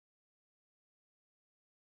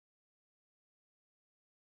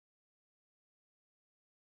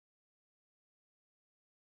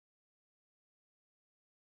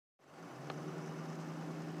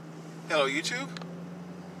Hello YouTube.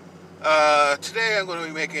 Today I'm going to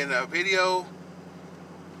be making a video.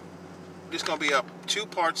 This is going to be a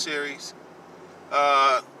two-part series.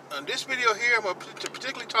 In this video here, I'm going to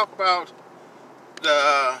particularly talk about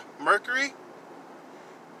the Mercury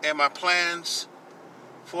and my plans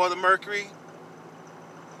for the Mercury.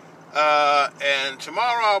 And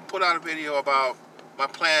tomorrow I'll put out a video about my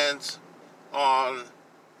plans on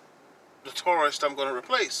the Taurus I'm going to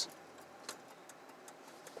replace.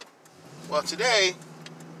 Well, today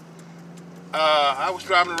I was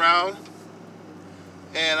driving around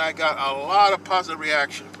and I got a lot of positive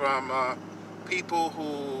reaction from people who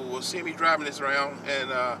will see me driving this around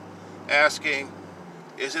and asking,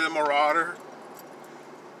 is it a Marauder?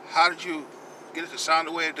 How did you get it to sound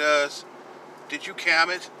the way it does? Did you cam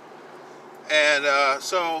it? And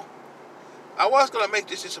so I was going to make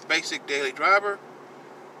this just a basic daily driver,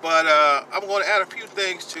 but I'm going to add a few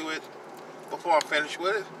things to it before I finish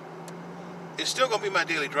with it. It's still going to be my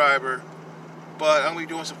daily driver, but I'm going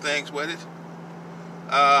to be doing some things with it.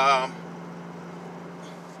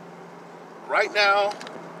 Right now,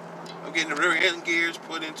 I'm getting the rear end gears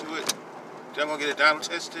put into it. Then I'm going to get it dyno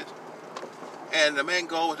tested. And the main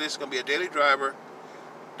goal with this is going to be a daily driver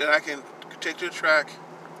that I can take to the track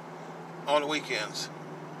on the weekends.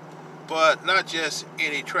 But not just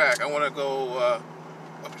any track. I want to go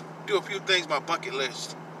do a few things on my bucket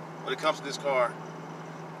list when it comes to this car.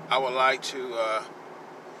 I would like to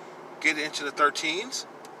get into the 13s,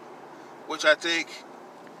 which I think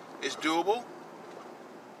is doable.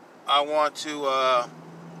 I want to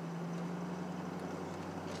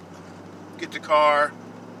get the car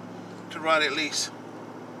to run at least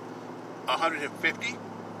 150,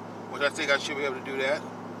 which I think I should be able to do that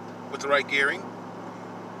with the right gearing.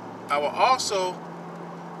 I will also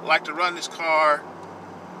like to run this car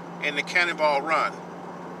in the Cannonball Run.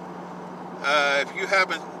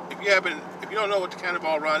 If you don't know what the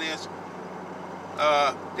Cannonball Run is,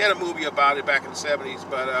 they had a movie about it back in the 70s,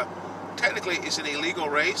 but technically it's an illegal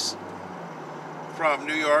race from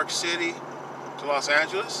New York City to Los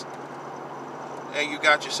Angeles, and you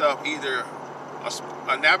got yourself either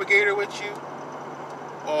a navigator with you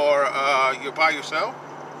or you're by yourself,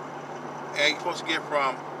 and you're supposed to get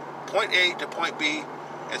from point A to point B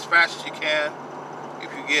as fast as you can.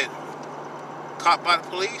 If you get caught by the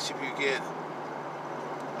police, if you get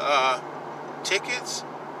tickets,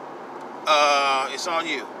 it's on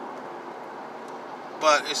you.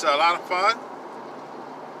 But it's a lot of fun.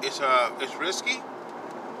 It's risky,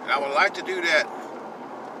 and I would like to do that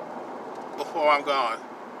before I'm gone.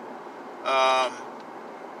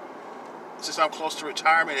 Since I'm close to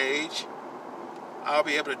retirement age, I'll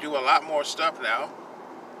be able to do a lot more stuff now.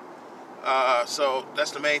 So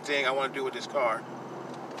that's the main thing I want to do with this car.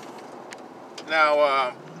 Now,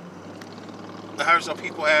 I heard some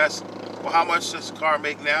people ask, well, how much does the car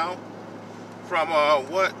make now? From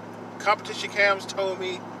what competition cams told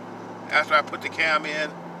me after I put the cam in,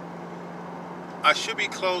 I should be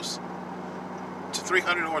close to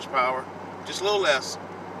 300 horsepower, just a little less,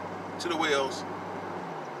 to the wheels,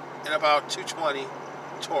 and about 220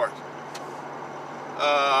 torque.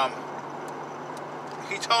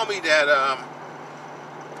 He told me that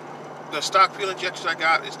the stock fuel injectors I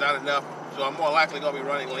got is not enough, so I'm more likely going to be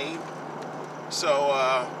running lean. So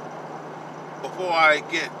before I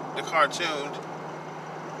get the car tuned,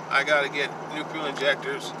 I got to get new fuel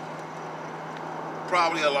injectors,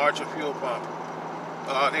 probably a larger fuel pump.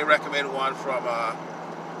 They recommend one from a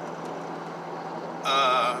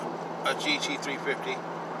GT350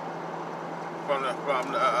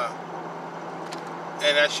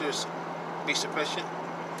 and that should be sufficient.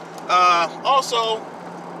 Also,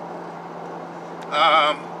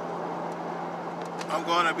 I'm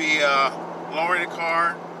going to be lowering the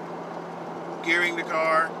car, gearing the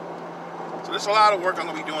car. So there's a lot of work I'm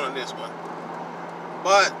going to be doing on this one.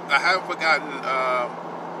 But I haven't forgotten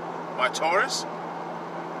my Taurus.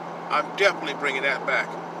 I'm definitely bringing that back.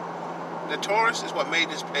 The Taurus is what made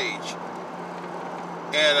this page.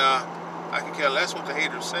 And I can care less what the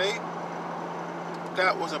haters say.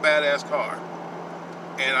 That was a badass car.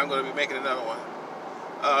 And I'm going to be making another one.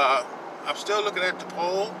 I'm still looking at the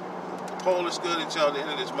poll. The poll is good until the end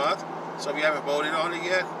of this month. So if you haven't voted on it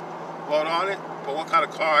yet, vote on it for what kind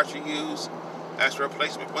of car I should use as a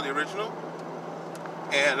replacement for the original.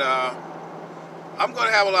 And I'm going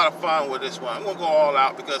to have a lot of fun with this one. I'm going to go all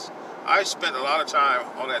out because I spent a lot of time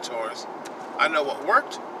on that Taurus. I know what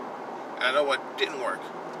worked and I know what didn't work.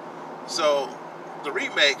 So the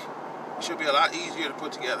remake should be a lot easier to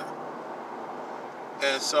put together.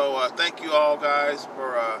 And so thank you all guys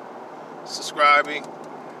for subscribing.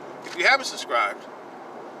 If you haven't subscribed,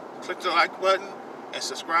 click the like button and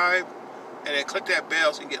subscribe and then click that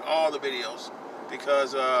bell so you can get all the videos.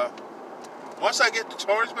 Because once I get the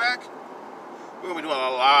tours back, we're going to be doing a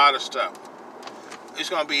lot of stuff. It's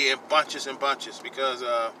going to be in bunches and bunches because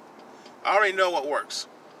I already know what works.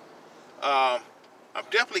 I'm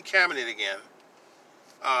definitely camming it again.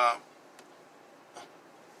 I'm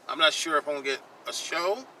not sure if I'm going to get a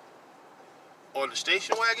show or the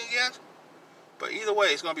station wagon yet, but either way,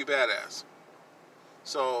 it's going to be badass.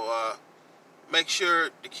 So make sure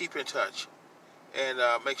to keep in touch and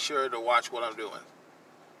make sure to watch what I'm doing.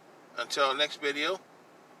 Until next video,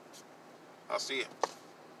 I'll see you.